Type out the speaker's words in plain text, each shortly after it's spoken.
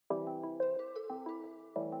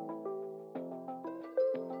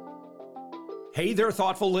Hey there,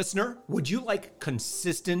 thoughtful listener. Would you like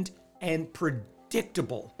consistent and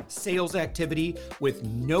predictable sales activity with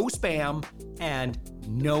no spam and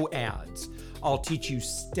no ads? I'll teach you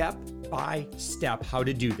step by step how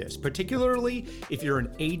to do this, particularly if you're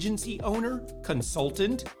an agency owner,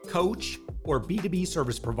 consultant, coach, or B2B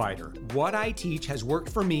service provider. What I teach has worked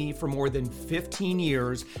for me for more than 15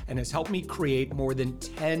 years and has helped me create more than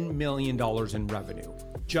 $10 million in revenue.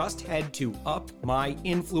 Just head to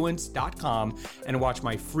upmyinfluence.com and watch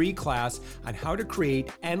my free class on how to create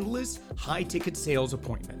endless high-ticket sales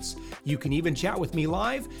appointments. You can even chat with me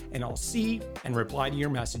live, and I'll see and reply to your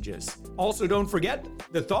messages. Also, don't forget,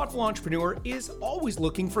 the Thoughtful Entrepreneur is always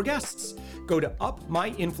looking for guests. Go to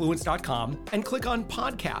upmyinfluence.com and click on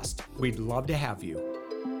podcast. We'd love to have you.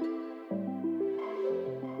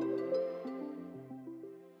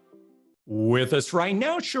 With us right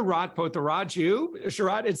now, Sharat Potharaju.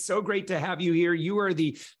 Sharat, it's so great to have you here. You are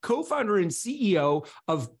the co-founder and CEO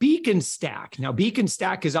of Beaconstac. Now,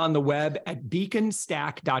 Beaconstac is on the web at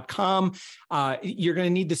beaconstac.com. You're going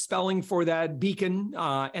to need the spelling for that, Beacon,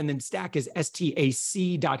 and then stack is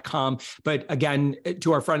stac.com. But again,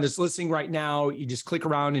 to our friend that's listening right now, you just click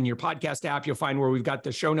around in your podcast app. You'll find where we've got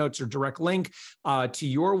the show notes or direct link to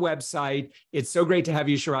your website. It's so great to have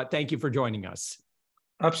you, Sharat. Thank you for joining us.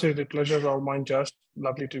 Absolutely. Pleasure all mine, Josh.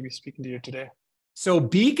 Lovely to be speaking to you today. So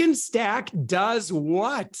Beaconstac does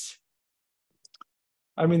what?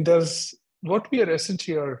 I mean, there's what we are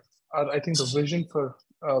essentially I think the vision for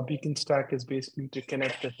Beaconstac is basically to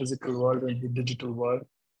connect the physical world and the digital world.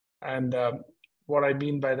 And what I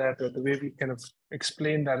mean by that, the way we kind of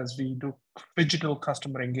explain that is we do digital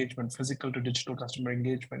customer engagement, physical to digital customer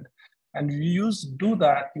engagement. And we do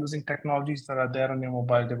that using technologies that are there on your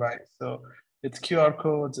mobile device. So it's QR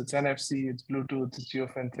codes, it's NFC, it's Bluetooth, it's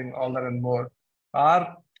geofencing, all that and more.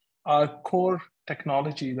 Our core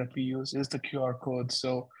technology that we use is the QR code.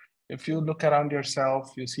 So if you look around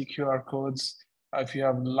yourself, you see QR codes. If you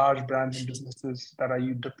have large brands and businesses that are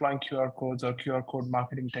deploying QR codes or QR code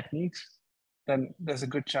marketing techniques, then there's a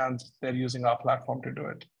good chance they're using our platform to do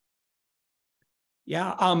it.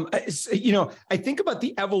 Yeah. I think about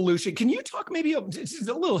the evolution. Can you talk maybe just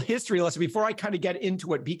a little history lesson before I kind of get into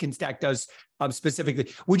what Beaconstac does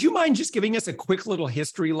specifically? Would you mind just giving us a quick little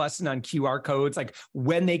history lesson on QR codes, like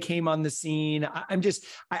when they came on the scene? I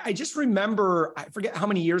just remember, I forget how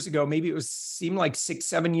many years ago, maybe seemed like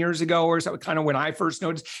 6-7 years ago or so, kind of when I first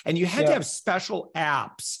noticed, and you had to have special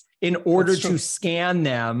apps in order to scan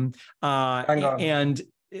them. And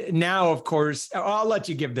now, of course, I'll let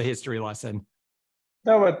you give the history lesson.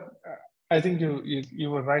 No, but I think you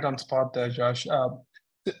were right on spot there, Josh.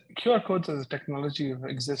 The QR codes as a technology have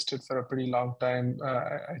existed for a pretty long time.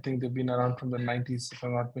 I think they've been around from the 90s, if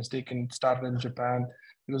I'm not mistaken. It started in Japan.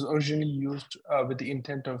 It was originally used with the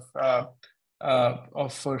intent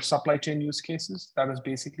for supply chain use cases. That was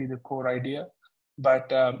basically the core idea.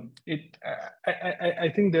 But I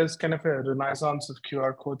think there's kind of a renaissance of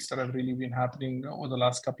QR codes that have really been happening over the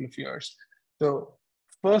last couple of years. So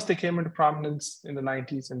first, they came into prominence in the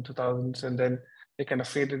 90s and 2000s, and then they kind of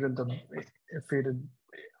faded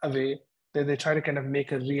away. Then they tried to kind of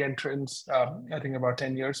make a re-entrance, I think about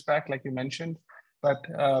 10 years back, like you mentioned. But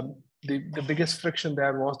the biggest friction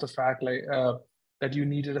there was the fact that you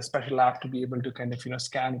needed a special app to be able to kind of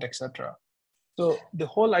scan it, etc. So the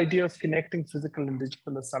whole idea of connecting physical and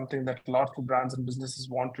digital is something that lots of brands and businesses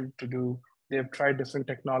wanted to do. They've tried different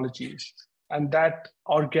technologies. And that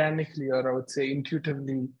organically, or I would say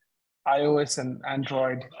intuitively, iOS and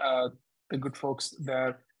Android, the good folks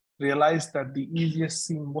there, realized that the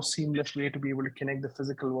easiest, most seamless way to be able to connect the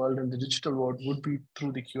physical world and the digital world would be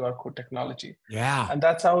through the QR code technology. Yeah. And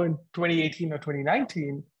that's how in 2018 or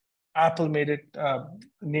 2019, Apple made it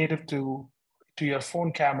native to your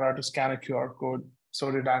phone camera to scan a QR code.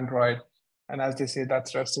 So did Android. And as they say,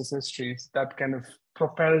 that's rest is history. That kind of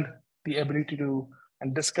propelled the ability to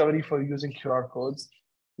and discovery for using QR codes.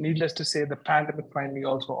 Needless to say, the pandemic finally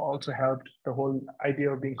also helped. The whole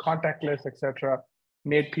idea of being contactless, etc.,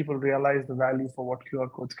 made people realize the value for what QR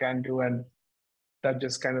codes can do, and that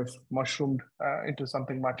just kind of mushroomed into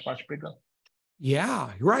something much, much bigger. Yeah,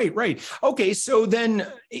 right. Okay, so then,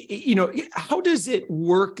 how does it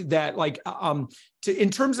work that in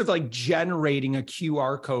terms of like generating a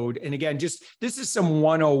QR code? And again, this is some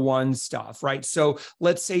 101 stuff, right? So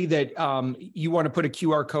let's say that you want to put a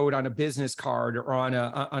QR code on a business card or on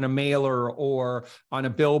a mailer or on a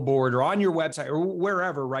billboard or on your website or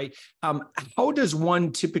wherever, right? How does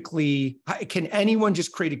one typically, can anyone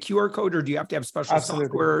just create a QR code, or do you have to have special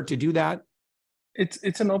software to do that?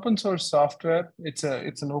 It's an open source software. It's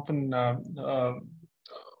an open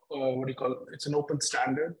it's an open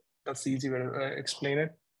standard. That's the easy way to explain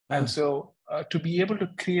it. Yeah. And so to be able to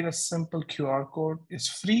create a simple QR code is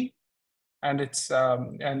free, and it's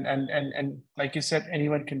and like you said,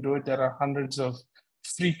 anyone can do it. There are hundreds of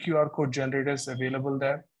free QR code generators available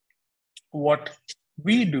there. What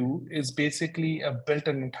we do is basically built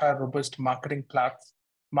an entire robust marketing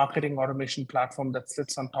automation platform that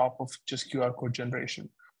sits on top of just QR code generation.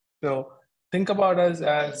 So think about us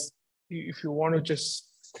as, if you want to just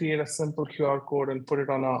create a simple QR code and put it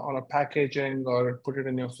on a packaging, or put it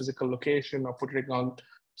in your physical location, or put it on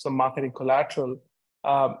some marketing collateral,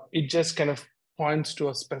 it just kind of points to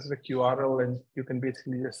a specific URL and you can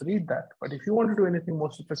basically just read that. But if you want to do anything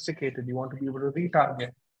more sophisticated, you want to be able to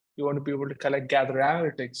retarget, you want to be able to gather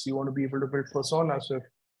analytics, you want to be able to build personas of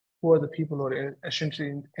who are the people who are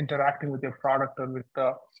essentially interacting with your product or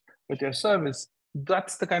with your service.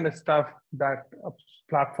 That's the kind of stuff that a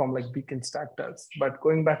platform like Beaconstac does. But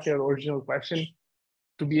going back to your original question,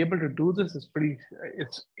 to be able to do this is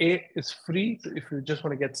it's free if you just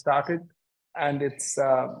want to get started, and it's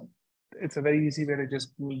a very easy way to just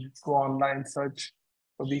go online, search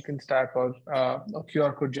for Beaconstac or a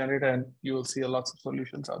QR code generator, and you will see lots of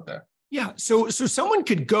solutions out there. Yeah. So someone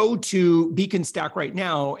could go to Beaconstac right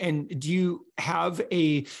now. And do you have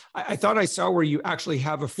I thought I saw where you actually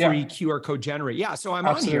have a free QR code generator. Yeah. So I'm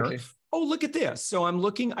Absolutely. on here. Oh, look at this. So I'm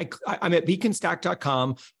looking, I'm at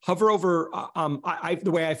beaconstac.com, hover over,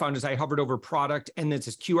 the way I found is I hovered over product, and it's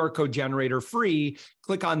this QR code generator free.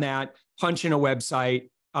 Click on that, punch in a website.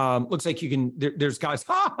 Looks like you can, there's guys,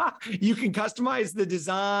 you can customize the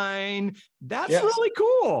design. That's really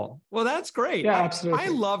cool. Well, that's great. Yeah, absolutely. I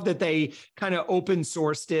love that they kind of open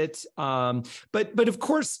sourced it. But of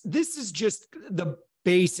course, this is just the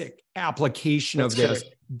basic application of this.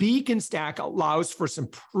 Correct. Beaconstac allows for some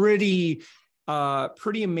pretty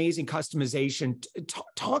amazing customization.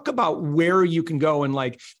 Talk about where you can go and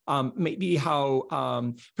maybe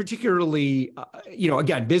how particularly,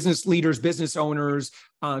 again, business leaders, business owners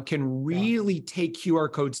can really take QR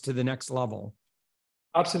codes to the next level.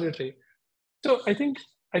 Absolutely. So I think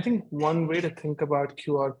one way to think about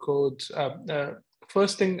QR codes,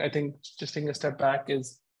 first thing, I think just taking a step back,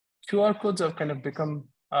 is QR codes have kind of become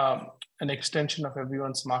an extension of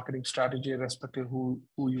everyone's marketing strategy, irrespective of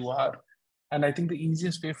who you are. And I think the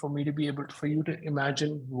easiest way for you to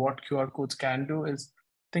imagine what QR codes can do is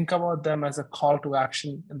think about them as a call to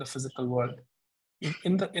action in the physical world.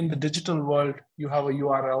 In the digital world, you have a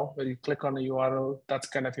URL where you click on a URL, that's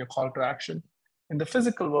kind of your call to action. In the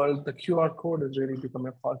physical world, the QR code has really become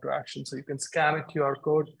a call to action. So you can scan a QR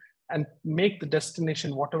code and make the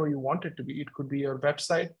destination whatever you want it to be. It could be your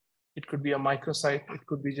website, it could be a microsite, it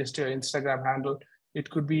could be just your Instagram handle, it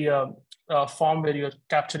could be a form where you're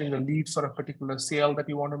capturing the leads for a particular sale that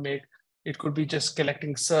you want to make. It could be just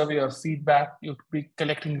collecting survey or feedback. You could be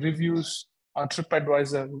collecting reviews on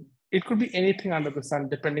TripAdvisor. It could be anything under the sun,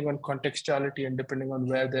 depending on contextuality and depending on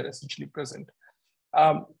where they're essentially present.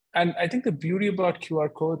 And I think the beauty about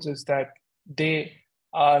QR codes is that they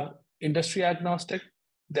are industry agnostic.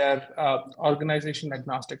 They're organization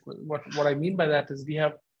agnostic. What I mean by that is we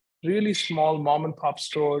have really small mom and pop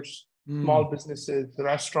stores, small businesses,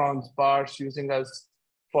 restaurants, bars using us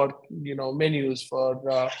for menus,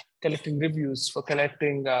 for collecting reviews, for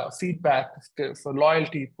collecting feedback, for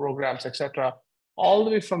loyalty programs, etc. All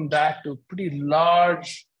the way from that to pretty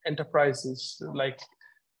large enterprises like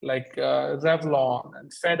Revlon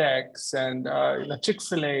and FedEx and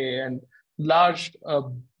Chick-fil-A and large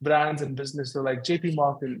brands and businesses like JP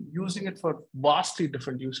Morgan, using it for vastly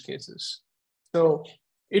different use cases. So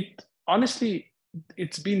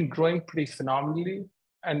it's been growing pretty phenomenally.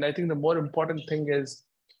 And I think the more important thing is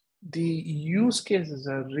the use cases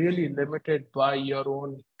are really limited by your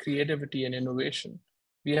own creativity and innovation.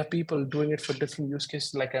 We have people doing it for different use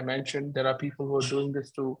cases. Like I mentioned, there are people who are doing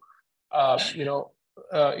this to,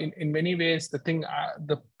 in many ways,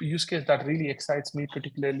 the use case that really excites me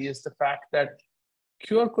particularly is the fact that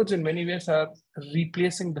QR codes in many ways are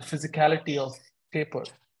replacing the physicality of paper.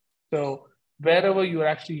 So wherever you're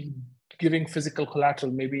actually giving physical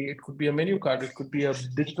collateral, maybe it could be a menu card, it could be a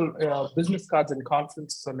digital business cards and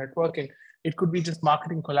conferences or networking, it could be just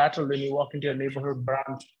marketing collateral when you walk into your neighborhood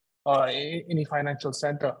branch or any financial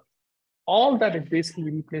center. All that is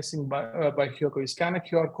basically replacing by QR code. You scan a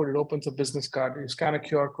QR code, it opens a business card. You scan a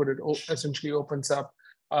QR code, it essentially opens up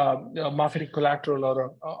a marketing collateral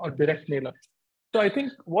or a direct mailer. So I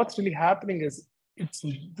think what's really happening is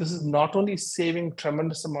this is not only saving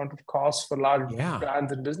tremendous amount of costs for large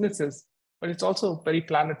brands and businesses, but it's also very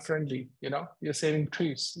planet friendly. You're saving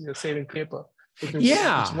trees, you're saving paper, which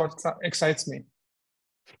is what excites me.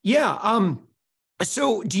 Yeah.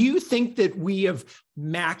 So do you think that we have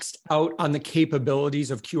maxed out on the capabilities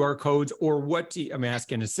of QR codes, or what do you, I'm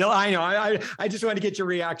asking is still, I know, I just want to get your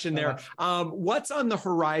reaction there. What's on the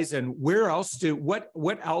horizon? Where else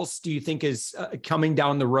what else do you think is coming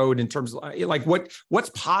down the road in terms of like what's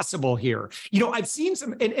possible here? You know, I've seen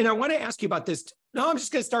some, and I want to ask you about this. No, I'm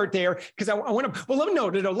just going to start there because I want to, well,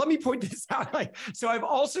 let me point this out. So I've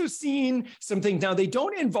also seen some things. Now, they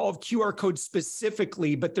don't involve QR codes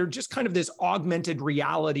specifically, but they're just kind of this augmented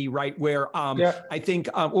reality, right? Where I think,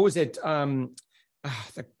 what was it?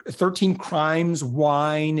 The 13 Crimes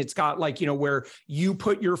wine. It's got like, you know, where you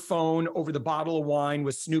put your phone over the bottle of wine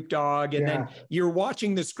with Snoop Dogg, and then you're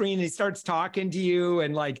watching the screen and he starts talking to you.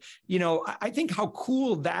 And like, you know, I think how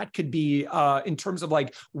cool that could be in terms of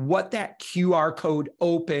like what that QR code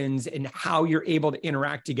opens and how you're able to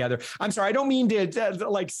interact together. I'm sorry, I don't mean to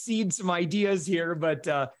like seed some ideas here, but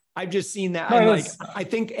I've just seen that. And like, I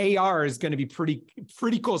think AR is going to be pretty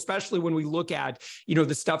cool, especially when we look at, you know,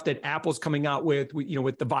 the stuff that Apple's coming out with, you know,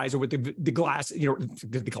 with the visor, with the glass, you know,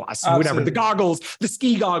 the glass, whatever, the goggles, the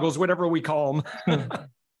ski goggles, whatever we call them.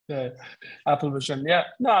 Apple Vision. Yeah,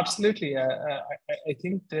 no, absolutely. I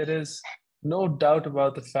think there is no doubt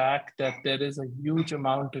about the fact that there is a huge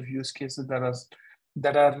amount of use cases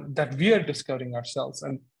that we are discovering ourselves.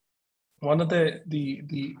 And one of the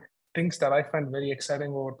things that I find very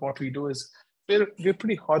exciting about what we do is we're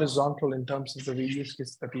pretty horizontal in terms of the use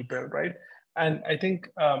cases that we build, right? And I think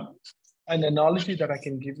an analogy that I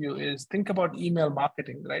can give you is think about email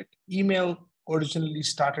marketing, right? Email originally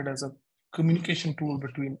started as a communication tool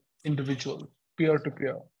between individuals,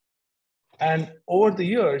 peer-to-peer. And over the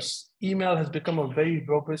years, email has become a very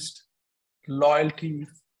robust loyalty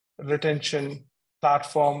retention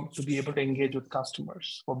platform to be able to engage with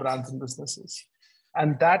customers for brands and businesses.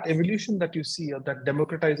 And that evolution that you see, or that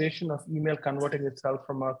democratization of email converting itself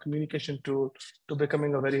from a communication tool to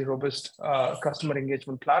becoming a very robust customer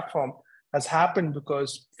engagement platform, has happened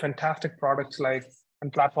because fantastic products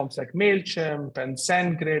and platforms like MailChimp and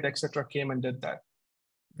SendGrid, et cetera, came and did that.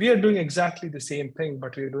 We are doing exactly the same thing,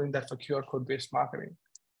 but we're doing that for QR code-based marketing,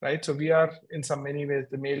 right? So we are, in many ways,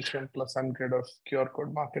 the MailChimp plus SendGrid of QR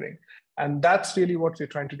code marketing. And that's really what we're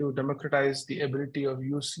trying to do, democratize the ability of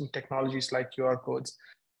using technologies like QR codes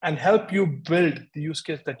and help you build the use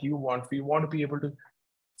case that you want. We want to be able to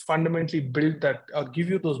fundamentally build that, or give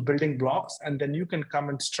you those building blocks, and then you can come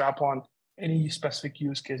and strap on any specific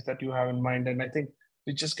use case that you have in mind. And I think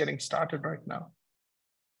we're just getting started right now.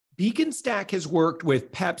 Beaconstac has worked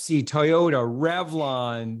with Pepsi, Toyota,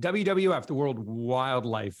 Revlon, WWF, the World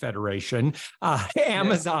Wildlife Federation,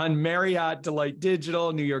 Amazon, Marriott, Deloitte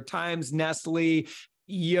Digital, New York Times, Nestle.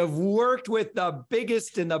 You've worked with the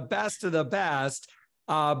biggest and the best of the best,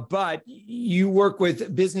 but you work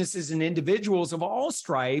with businesses and individuals of all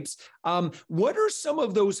stripes. What are some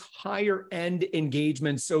of those higher end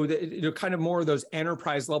engagements? So that they're kind of more of those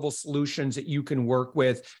enterprise level solutions that you can work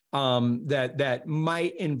with that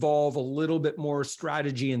might involve a little bit more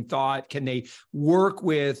strategy and thought. Can they work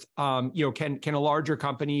with, can a larger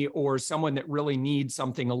company or someone that really needs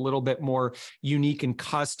something a little bit more unique and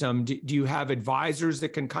custom? Do you have advisors that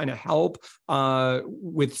can kind of help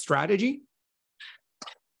with strategy?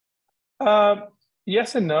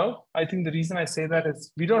 Yes and no. I think the reason I say that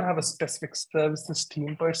is we don't have a specific services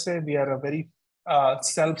team per se. We are a very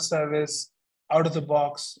self-service,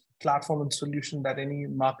 out-of-the-box platform and solution that any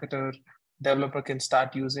marketer, developer can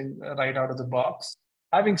start using right out of the box.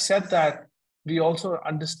 Having said that, we also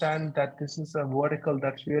understand that this is a vertical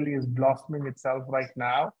that really is blossoming itself right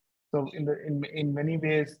now. So in many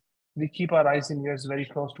ways, we keep our eyes and ears very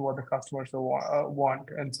close to what the customers want.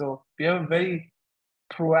 And so we have a very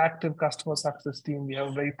proactive customer success team. We have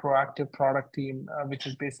a very proactive product team, which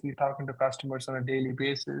is basically talking to customers on a daily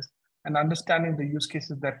basis and understanding the use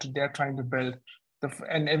cases that they're trying to build.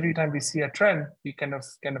 And every time we see a trend, we kind of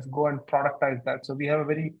go and productize that. So we have a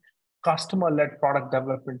very customer-led product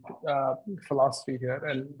development philosophy here,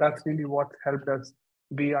 and that's really what helped us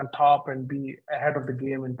be on top and be ahead of the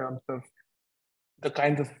game in terms of the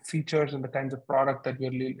kinds of features and the kinds of product that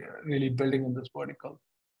we're really building in this vertical.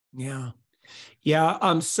 Yeah.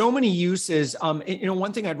 Yeah, so many uses.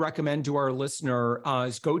 One thing I'd recommend to our listener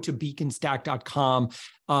is go to beaconstac.com.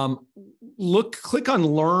 Click on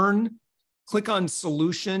Learn, click on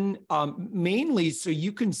Solution, mainly so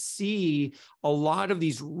you can see a lot of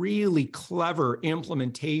these really clever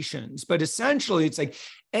implementations. But essentially, it's like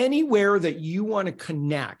anywhere that you want to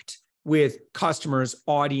connect with customers,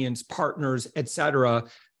 audience, partners, et cetera,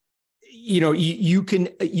 you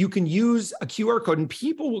can use a QR code and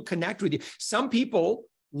people will connect with you. Some people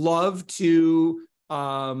love to,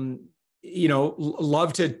 love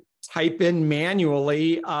to type in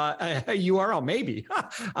manually a URL, maybe.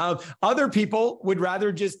 Other people would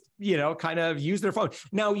rather just, kind of use their phone.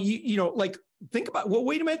 Now, think about, well,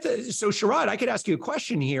 wait a minute. So Sharat, I could ask you a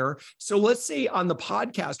question here. So let's say on the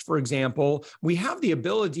podcast, for example, we have the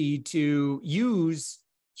ability to use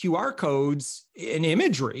QR codes and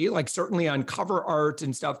imagery, like certainly on cover art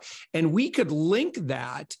and stuff, and we could link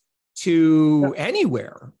that to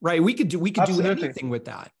anywhere, right? We could do anything with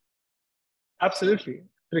that. Absolutely.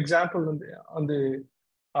 For example, on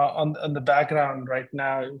the background right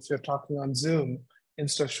now, if you're talking on Zoom,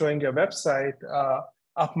 instead of showing your website,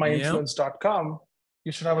 upmyinfluence.com,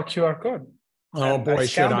 you should have a QR code. Oh boy,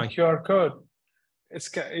 should I? The QR code.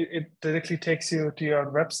 It directly takes you to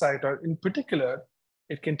your website, or in particular,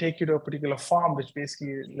 it can take you to a particular form, which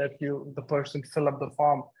basically let the person fill up the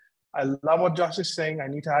form. I love what Josh is saying. I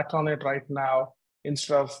need to act on it right now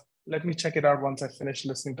instead of let me check it out once I finish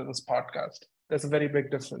listening to this podcast. There's a very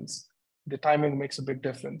big difference. The timing makes a big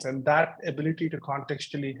difference. And that ability to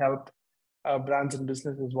contextually help brands and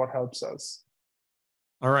businesses is what helps us.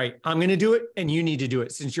 All right. I'm going to do it, and you need to do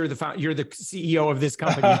it since you're the CEO of this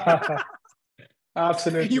company.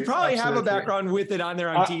 Absolutely. You probably have a background with it on there.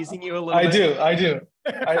 I'm teasing you a little bit. I do.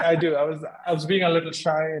 I was being a little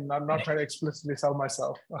shy, and I'm not trying to explicitly sell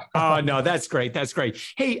myself. Oh, no, that's great. That's great.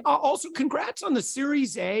 Hey, also congrats on the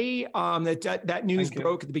Series A. That news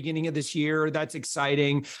broke at the beginning of this year. That's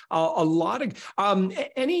exciting. A lot of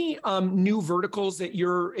any new verticals that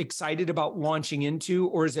you're excited about launching into,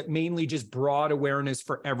 or is it mainly just broad awareness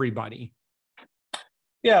for everybody?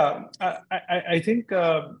 Yeah,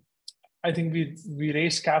 I think we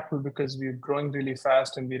raised capital because we're growing really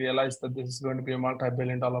fast, and we realized that this is going to be a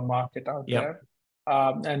multi-billion-dollar market out there.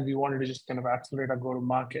 And we wanted to just kind of accelerate our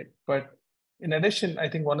go-to-market. But in addition, I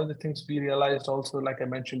think one of the things we realized also, like I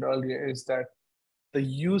mentioned earlier, is that the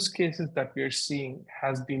use cases that we're seeing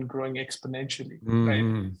has been growing exponentially,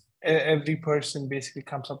 right? Every person basically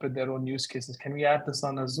comes up with their own use cases. Can we add this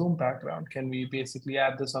on a Zoom background? Can we basically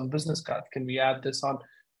add this on business cards? Can we add this on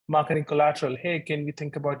marketing collateral? Hey, can we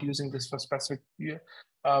think about using this for specific? We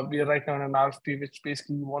are right now in an RFP which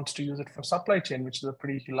basically wants to use it for supply chain, which is a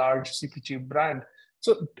pretty large CPG brand.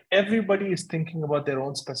 So everybody is thinking about their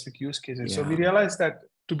own specific use cases. So we realized that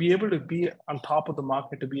to be able to be on top of the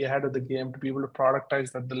market, to be ahead of the game, to be able to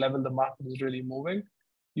productize at the level the market is really moving,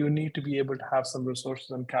 you need to be able to have some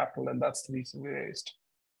resources and capital, and that's the reason we raised.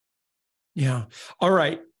 Yeah. All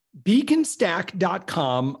right.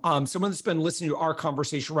 Beaconstac.com. Someone that's been listening to our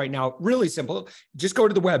conversation right now, really simple. Just go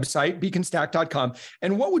to the website, beaconstac.com.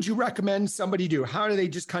 And what would you recommend somebody do? How do they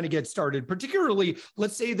just kind of get started? Particularly,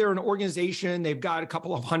 let's say they're an organization, they've got a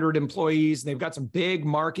couple of hundred employees, and they've got some big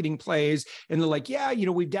marketing plays, and they're like, yeah,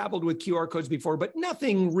 we've dabbled with QR codes before, but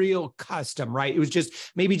nothing real custom, right? It was just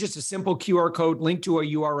maybe just a simple QR code linked to a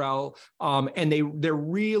URL. And they're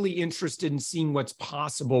really interested in seeing what's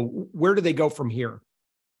possible. Where do they go from here?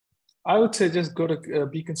 I would say just go to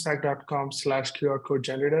beaconstac.com/QR code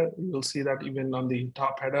generator. You'll see that even on the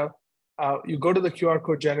top header. You go to the QR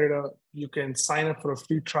code generator, you can sign up for a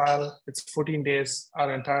free trial. It's 14 days,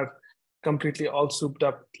 our entire completely all souped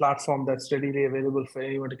up platform that's readily available for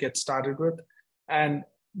anyone to get started with. And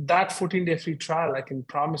that 14-day free trial, I can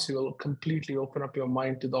promise you, will completely open up your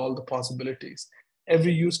mind to all the possibilities.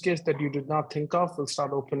 Every use case that you did not think of will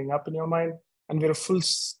start opening up in your mind. And we're a full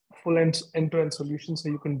end-to-end solution, so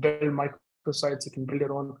you can build microsites, you can build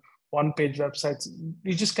your own one-page websites.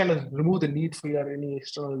 You just kind of remove the need for any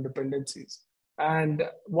external dependencies. And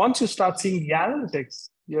once you start seeing the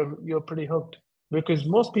analytics, you're pretty hooked, because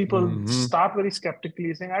most people start very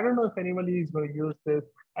skeptically saying, I don't know if anybody is going to use this.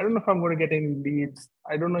 I don't know if I'm going to get any leads.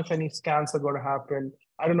 I don't know if any scans are going to happen.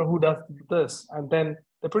 I don't know who does this. And then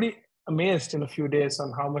they're pretty amazed in a few days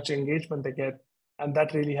on how much engagement they get. And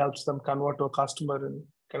that really helps them convert to a customer and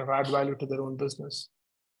kind of add value to their own business.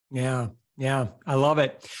 Yeah. I love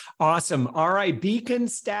it. Awesome. All right.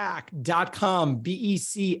 Beaconstac.com,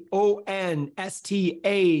 BECONSTAC.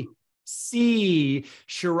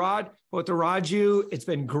 Sharat Potharaju. It's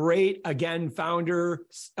been great. Again, co-founder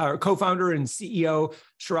and CEO.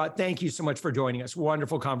 Sharat, thank you so much for joining us.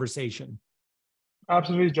 Wonderful conversation.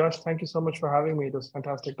 Absolutely, Josh. Thank you so much for having me. It was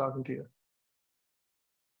fantastic talking to you.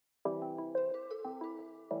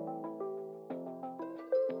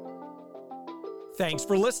 Thanks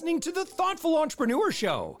for listening to the Thoughtful Entrepreneur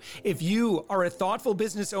Show. If you are a thoughtful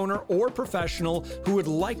business owner or professional who would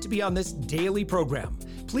like to be on this daily program,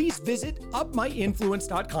 please visit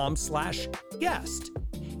upmyinfluence.com/guest.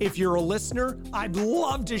 If you're a listener, I'd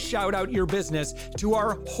love to shout out your business to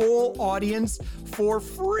our whole audience for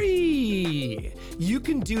free. You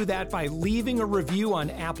can do that by leaving a review on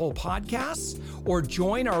Apple Podcasts or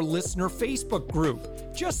join our listener Facebook group.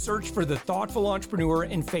 Just search for The Thoughtful Entrepreneur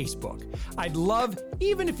in Facebook. I'd love,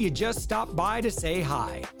 even if you just stop by to say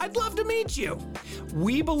hi, I'd love to meet you.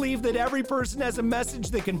 We believe that every person has a message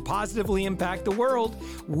that can positively impact the world.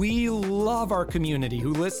 We love our community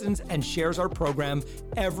who listens and shares our program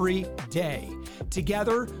every day.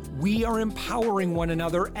 Together, we are empowering one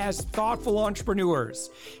another as thoughtful entrepreneurs.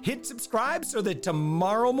 Hit subscribe so that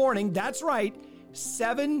tomorrow morning, that's right,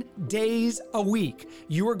 7 days a week,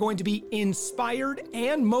 you are going to be inspired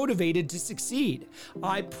and motivated to succeed.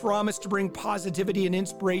 I promise to bring positivity and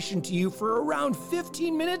inspiration to you for around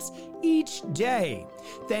 15 minutes each day.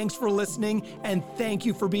 Thanks for listening, and thank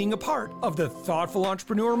you for being a part of the Thoughtful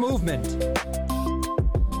Entrepreneur movement.